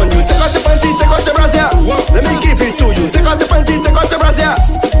rest it on you. Take out your panty, take out your brassiere. Let me keep it to you. Take out your panty, take out your brassiere.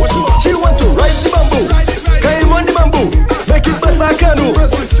 She want to ride the bamboo. Climb on the bamboo. Make it bust like a canoe.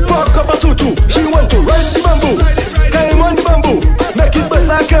 Fuck up a tutu. She want to ride the bamboo. Climb on the bamboo. Make it bust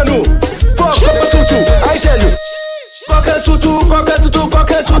like a canoe. Fuck up a tutu. I tell you. Cock a tutu.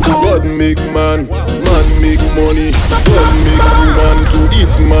 God make man make money. God make woman to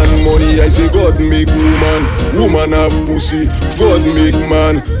eat man money. I say God make woman have pussy. God make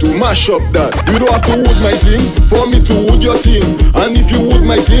man to mash up that. You don't have to wood my thing for me to wood your thing. And if you wood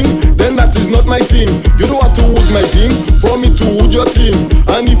my thing, then that is not my thing. You don't have to wood my thing for me to wood your thing.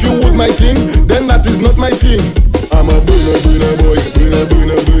 And if you wood my thing, then that is not my thing. I'm a booner boy.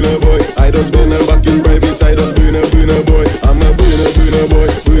 I just been a back in private. I just been a boy. I'm a booner boy.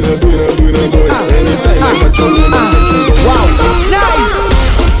 Anytime I catch you, wow, nice.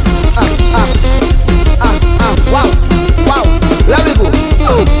 Wow. Let me go.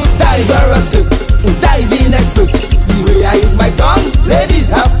 Diving expert. The way I use my tongue, ladies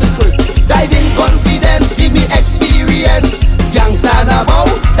have to squirt. Diving confidence, give me experience. Youngster about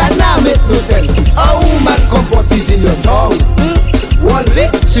that now make no sense. Oh man, comfort is in your tongue. One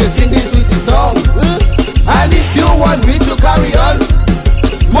lick, she'll sing the sweetest song. And if you want me to carry on,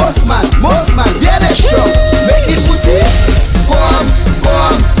 most man, yeah, they're strong. Make it pussy, come,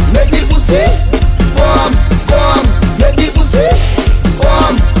 make it pussy, come, make it pussy,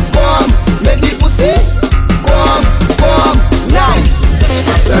 come, make it pussy, come, nice.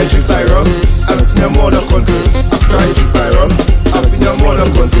 After I drink my rum, I'm in your mother country. After I drink my rum, I'm in your mother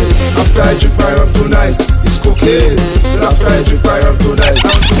country. After I drink my rum tonight, it's cocaine. After I drink my rum tonight,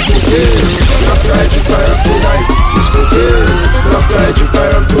 it's cocaine. After I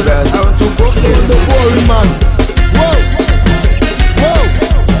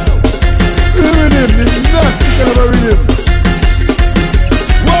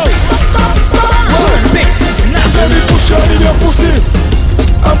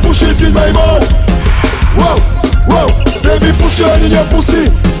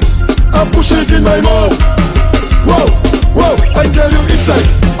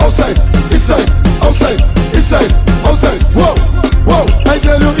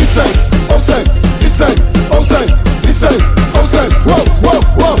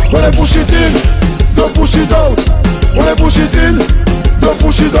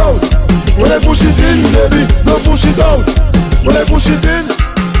When I push it in, baby, don't push it out. When I push it in,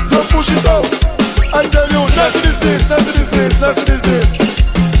 don't push it out. I tell you, nasty business, nasty business, nasty business,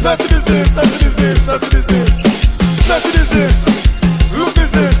 nasty business, nasty business, nasty business, nasty business. Look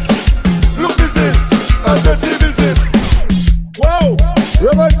business, look business, and dirty business. Wow,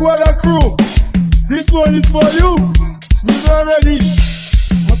 Reverend Choir crew, this one is for you. You know already.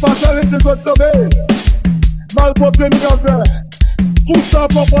 I pass a laisser sur ta belle. Mal porté mi café.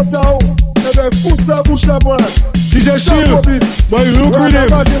 Poussa papa tao. Eh ben poussa bouche à moi. DJ Chill, boy look with him.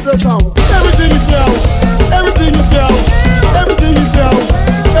 Everything is now. Everything is now. Everything is now.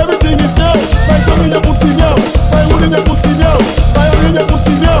 Everything is now. Vai caminho possível. Vai unha possível. Vai unha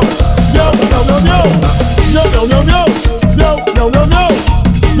possível. Yo, no, no, no. Yo, no, no, no. Yo, no, no, no.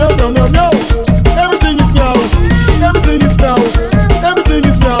 Yo, no, no, no. Everything is now. Everything is now. Everything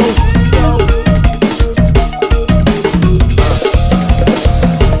is now.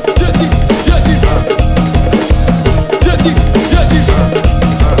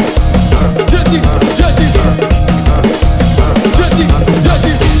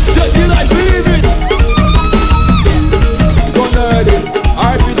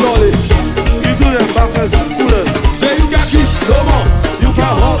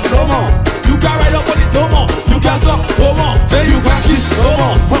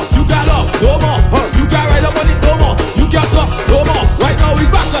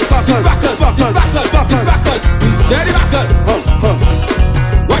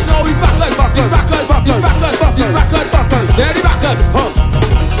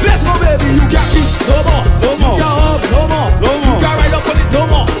 Let's go, baby. You can't kiss no more. You can't hug no more. You can't ride up on it no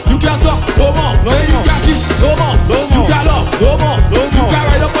more. You can't suck no more. Say you can't kiss no more. You can't love no more. You can't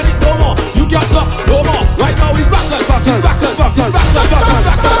ride up on it no more. You can't suck no more. Right now he's backers. He's backers. He's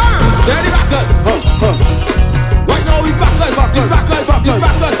backers. He's steady backers. Right now he's backers. He's backers. He's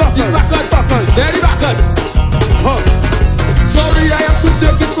backers. He's backers. Steady backers. Sorry, I have to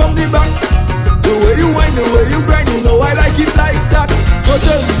take it from the back. The way you whine, the way you grind, you know I like it like that. Go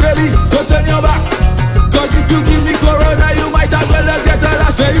turn, baby, go turn your back. Cause if you give me corona, you might as well just get a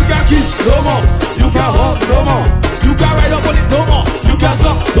last. Say you can't kiss no more. You can't hug no more. You can't ride up on it no more. You can't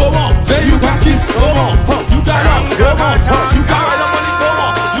suck no more. Say you can't kiss no more. You can't love no more. You can't ride up on it no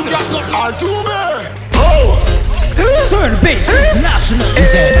more. You can't suck all too much. Oh! Third Base International.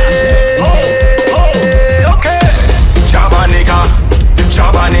 Okay. Jabanika,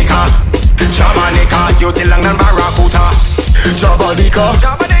 Jabanika, Jabanika, you tilang nan barakuta. Jabanika,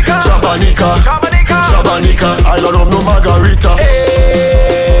 Jabanika, Jabanika, Jabanika, Jabanika, I don't know no margarita.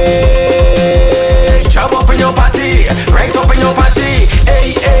 Hey, jump up in your party, right up in your party.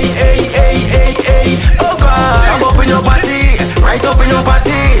 Hey, hey, hey, hey, hey, hey. Oh God, jump up in your party, right up in your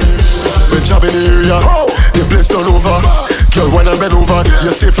party. When job in the area, the place turn over. Girl, when I bend over,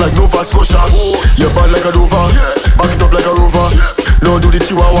 you're safe like Nova Scotia. You're bad like a Dover, back it up like a Rover. No do the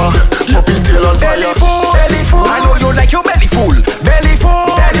Chihuahua, puppy tail on fire. Belly full, belly full. I know you like your belly full. Belly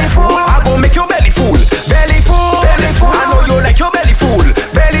full, belly full. I gon' make your belly full. Belly full, belly full. I know you like your belly full.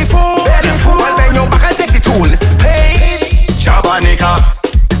 Belly full, belly full. Well, bend your back and take the tool. Space. Jabanika,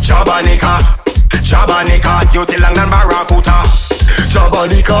 Jabanika, Jabanika. You tilang nan barakuta.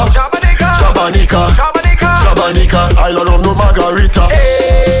 Jabanika, Jabanika, Jabanika, Jabanika, Jabanika, I don't know no margarita.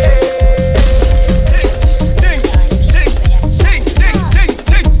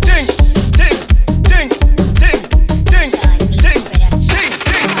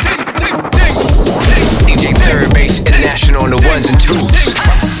 DJ Third Base International on the ones and twos.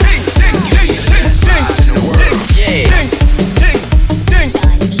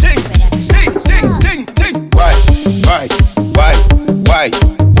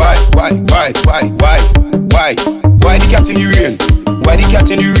 Why the cat in the rain? Why the cat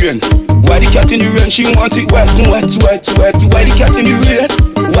in the rain? Why the cat in the rain? She want it wet, wet, wet, wet. Why the cat in the rain?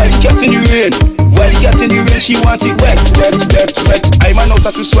 Why the cat in the rain? Why the cat in the rain? She want it wet, wet, wet, wet. I'm an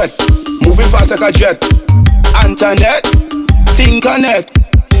out to sweat, moving fast like a jet. Antoinette, think connect.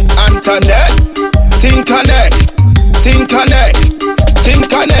 Antoinette, think connect. Think connect. Think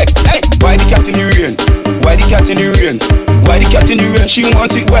connect. Hey, why the cat in the rain? Why the cat in the rain? Why the cat in the rain? She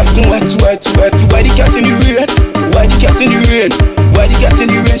want it wet, wet, wet, wet. Why the cat in the rain? Why the cat in the rain? Why the cat in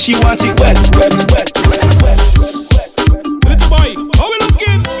the rain? She want it wet, wet, wet, wet, wet, wet, wet. Little boy, how we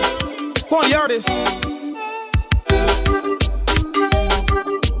looking? Go on, hear this.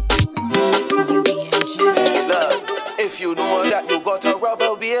 If you know that you got a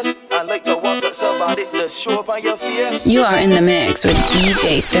rubber waist and like to walk with somebody, let's show up on your face. You are in the mix with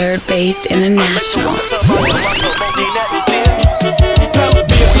DJ Third Base International.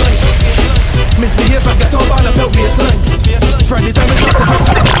 Misbehave and get over on the belt baseline. From the time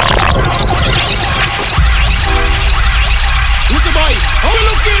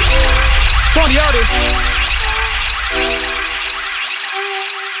the artist.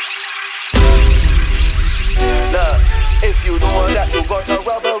 Look, if you know that you got a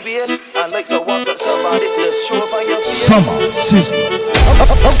rubber waist, I like to walk up somebody, let's show up on your Summa, Sizzla.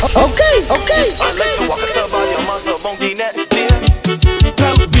 Okay. I like to walk up somebody, a muscle monkey next day.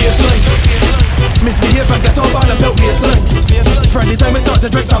 Belt baseline. Misbehave and get up on the belt baseline. Friday time I start to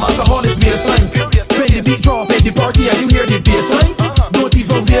drink some alcohol, it's baseline. Bend the beat, drop, bend the party, and you hear the baseline. Don't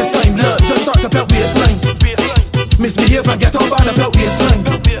even waste time, look, just start the belt baseline. Misbehave and get up on the belt baseline.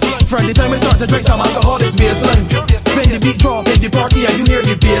 Friday time I start to drink some alcohol, it's baseline. Bend the beat, drop, bend the party, and you hear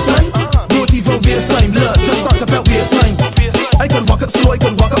the baseline. Don't even waste time, look, just start the belt baseline. I can walk up slow, I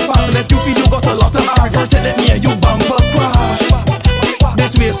can walk up fast, and if you feel you got a lot of hours, first let me and you bumper crash.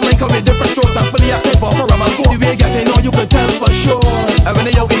 This waistline come with different strokes, I'm fully active off a rum and coke. The way getting on, you can tell for sure. And when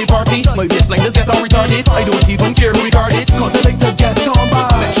they out in the party, my waistline just get on retarded. I don't even care who record it, cause I like to get on by.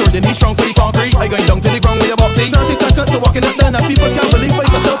 Make sure the knees strong for the concrete. I going down to the ground with the boxing. 30 seconds to walking up there, and people can't believe I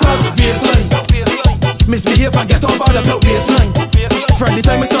can still pop waistline. Misbehave and get off on the belt baseline. Friday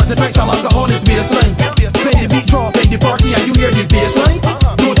time I start to drink some alcohol, it's baseline. Bend the beat, drop, bend the party, and you hear the baseline.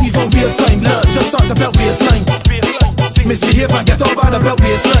 Don't even waste time, look, just start the belt baseline. Misbehave and get off on the belt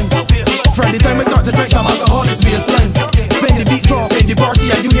baseline. Friday time I start to drink some alcohol, it's baseline. Bend the beat, drop, bend the party,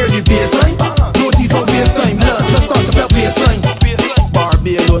 and you hear the baseline. Don't even waste time, look, just start the belt baseline.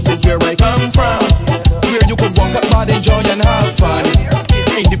 Barbados is where I come from, where you could walk up hard, enjoy and have fun.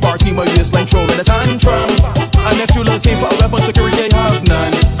 In the party, my waistline throwing a tantrum. And if you looking for a weapon, security, I have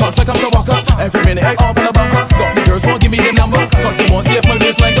none. Cause I come to walk up, every minute I off in a bunker. Got the girls won't give me the number, cause they won't see if my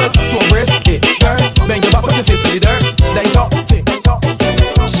waistline good. So brace it, girl, bang your back with your face to the dirt. Then talk.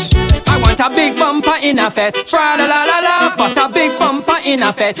 I want a big bumper in a fed, fra la la la la. But a big bumper in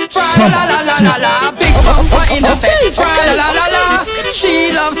a fed, fra la la la la la. Big bumper in a fed, fra la la la la.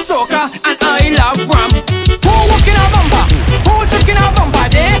 She loves soca and I love rum. Who walking a bumper? Who drinking a bumper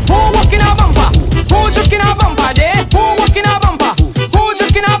there? Who walking a bumper? Who drinking a bumper there? Who walking a bumper? Who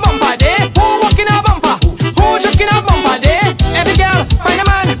drinking a bumper there? Who walking a bumper? Who drinking a bumper there? Every girl find a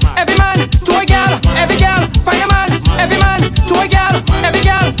man, every man to a girl. Every girl find a man, every man to a girl. Every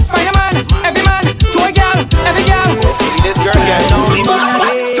girl find a man, every man to a girl. Every girl. This girl got no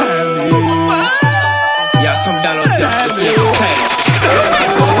Yeah, some dollars here.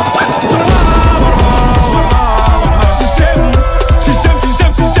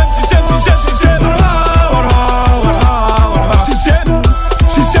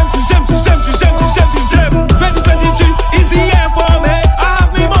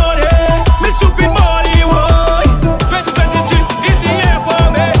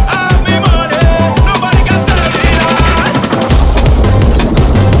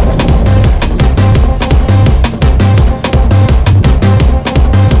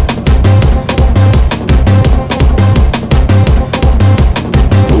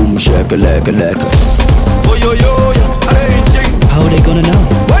 Leka. Oh yo yo, arranging. How they gonna know?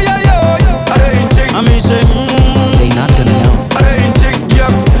 Oh yo yo, arranging. I mean say, they not gonna know. Arranging,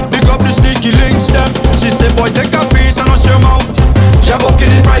 yep. Pick up the sneaky links them. She say boy take a piece and wash your mouth. Jaboking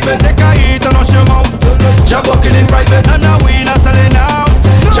in private, take a hit and wash your mouth. Jaboking in private, and now we not selling out.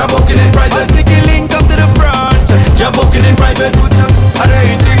 Jaboking in private, sneaky link come to the front. Jaboking in private,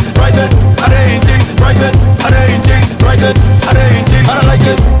 arranging, private, arranging, private, arranging, private, arranging. I don't like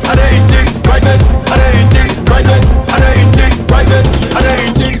it, arranging, private, arranging, private, arranging, private,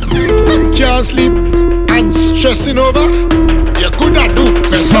 arranging. Can't sleep and stressing over. You could not do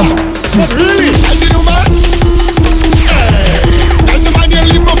better. But really, I did you man. Hey, that's the man you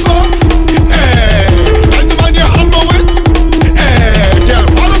live before. Hey, that's the man you humble with. Hey, girl,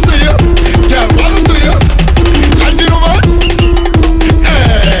 what to you? Girl, what to you? I did you man.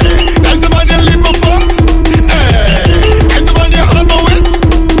 Hey, that's the man you live before. Hey, that's the man you humble with.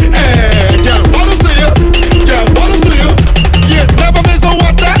 Hey, girl, what to you? Girl, what to you? You never miss a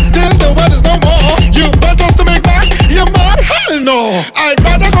water till the weather's no more. You want us to make back your man? Hell no. I'd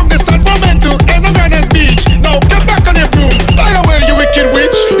rather come the Sacramento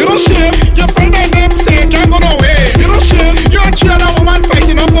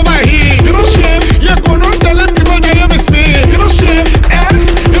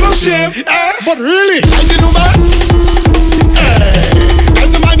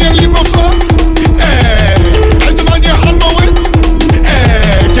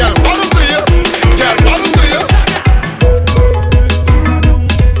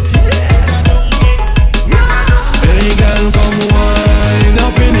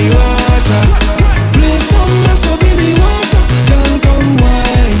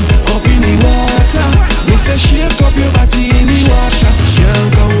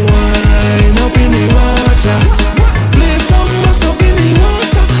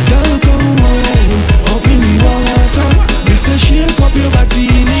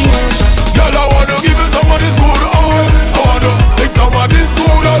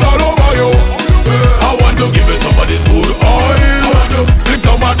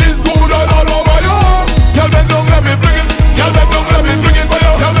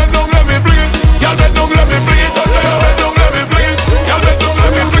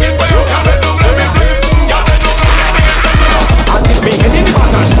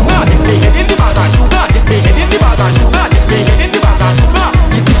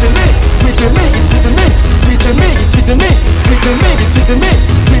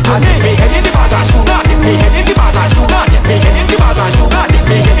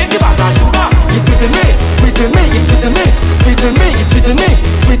sweet to me,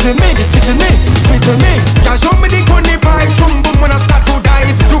 sweet to me, sweet to me, sweet to me. Can show me the coney pie, boom boom when I start to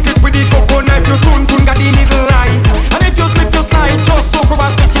dive. Took it with the cocoa knife, you tune got the needle eye. And if you slip your slide, just soak over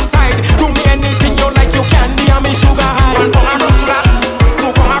stick inside. Do me anything you like, you can be on me sugar high. 1 pound of brown sugar,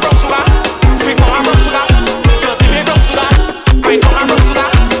 2 pound of brown sugar, 3 pound of brown sugar. Just give me brown sugar. 5 pound of brown sugar,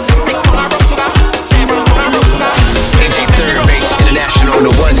 6 pound of brown sugar, 7 pound of brown sugar. DJ Third Base International on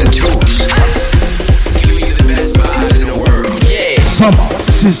the ones and twos. Giving you the best vibes in the world. Yeah. Summa,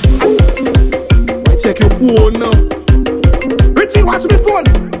 Sizzla. Check your phone now. Richie, watch me phone.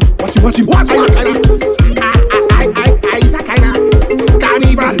 Watch him. It's a kind of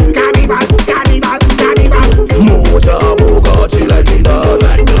carnival. Moja Bugatti like me that.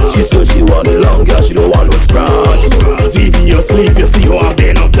 She said she want it long, girl, she don't want no scratch. Deviously, if you see how I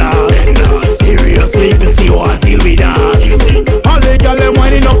bend up that. Seriously, if you see how I deal with that. All the girl them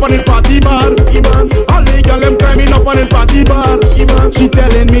winding up on the party bar. All the girl them climbing up on the party bar. She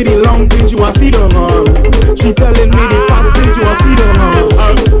telling me the long thing she want see them on. She telling me the fat thing she want see them on.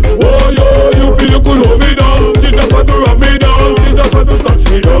 Oh yo, you feel you could hold me down. She just want to rub me down. She just want to touch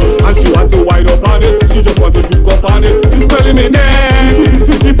me down. And she want to wind up on it. She just want to juke up on it. She smelling me neck.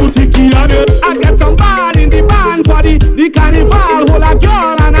 She put it key on it. I get some band in the band for the carnival. Hold a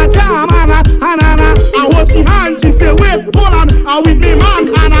girl and a jam and a. I hold she hand, she say wait, hold on. I with me man,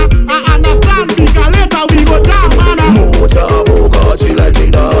 Anna. I understand, because later we go down, Anna. Moja Bugatti like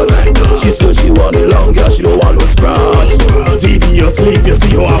me that. She said she want it long, girl, she don't want no scratch. Deviously, if you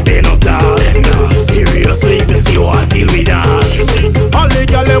see how I bend up that. Seriously, if you see how I deal with that. All the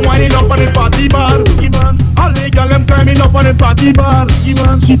girl them winding up on the party bar. All the girl them climbing up on the party bar.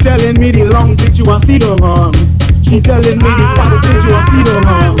 She telling me the long thing she want see them on. She telling me the fat thing she want see them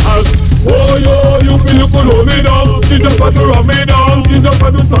on. Oh yo, you feel you could hold me down. She just want to rub me down. She just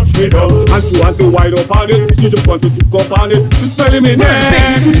want to touch me down. And she want to wind up on it. She just want to juke up on it. She smelling me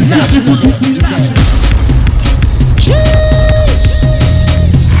neck. She put it.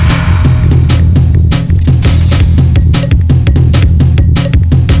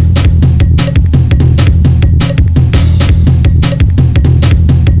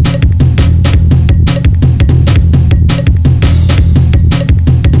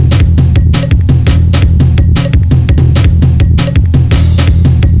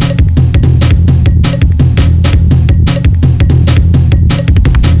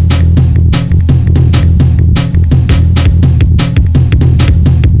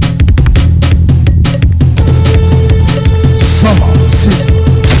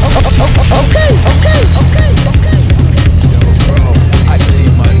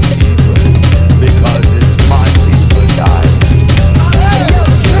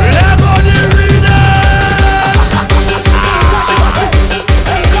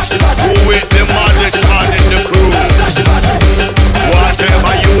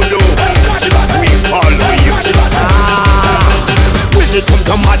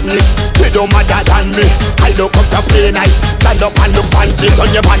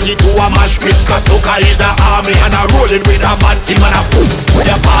 Turn your body to a mash pit. Cause Soca is a army. And a rolling with a bad team. And a fool with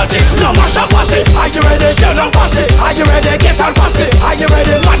a party. No mash up, pass it. Are you ready? Shut up, pass it. Are you ready? Get on, pass it. Are you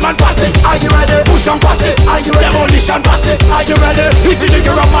ready? Madman, pass it. Are you ready? Push on, pass it. Are you ready? Demolition, pass it. Are you ready? If you think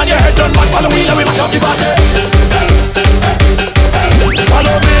you're up on your head, don't man. Follow me, let me mash up the body.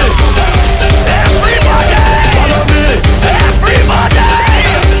 Follow me. Everybody. Follow me. Everybody.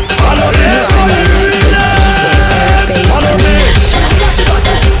 Follow me. Follow me.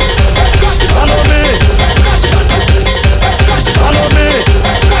 Follow me. Follow me.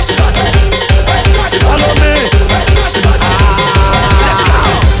 Follow me.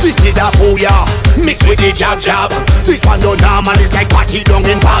 This is a booyah mixed with the jab. This one no normal, it's like party down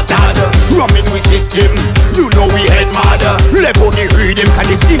in Baghdad. Rumming with system, you know we head mad. Lego the rhythm, can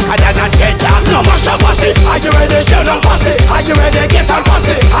the stinker than a dead dog. No mash up, pass it. Are you ready? Shut up, pass it. Are you ready? Get on, pass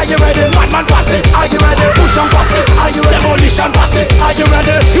it. Are you ready? Madman, pass it. Are you ready? Push on, pass it. Are you ready? Demolition, pass it. Are you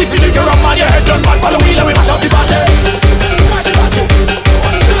ready? If you think you're up on your head, don't man. Follow me, let me mash up the body.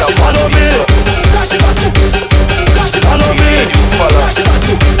 Follow me. Follow me.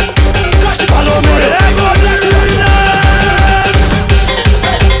 Follow me. Lego the rhythm.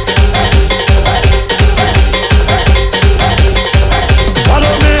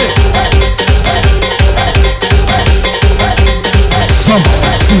 Follow me. Summa,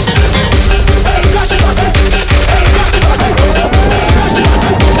 Sizzla.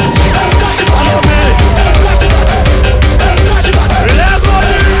 Follow me. Lego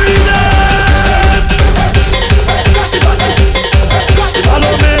the rhythm.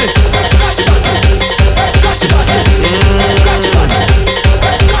 Follow me.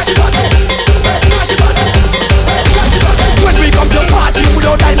 When we come to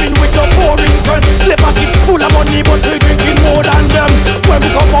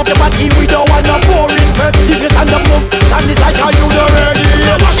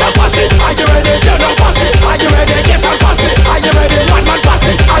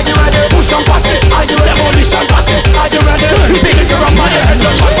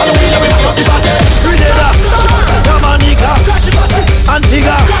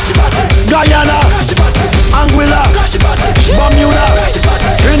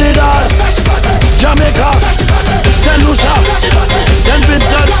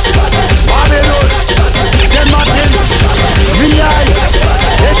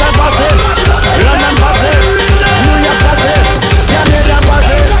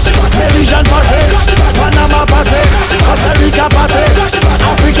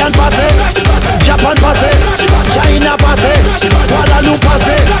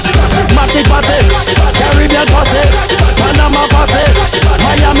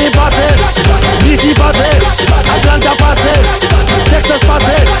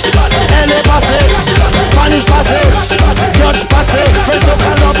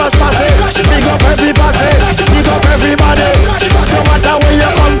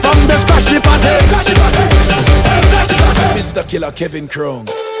are Kevin Crown.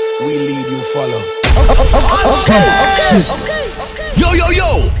 We lead, you follow.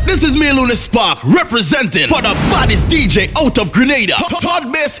 Yo, this is me, Luna Spark, representing for the baddest DJ out of Grenada,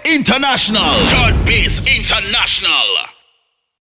 Todd Bass International.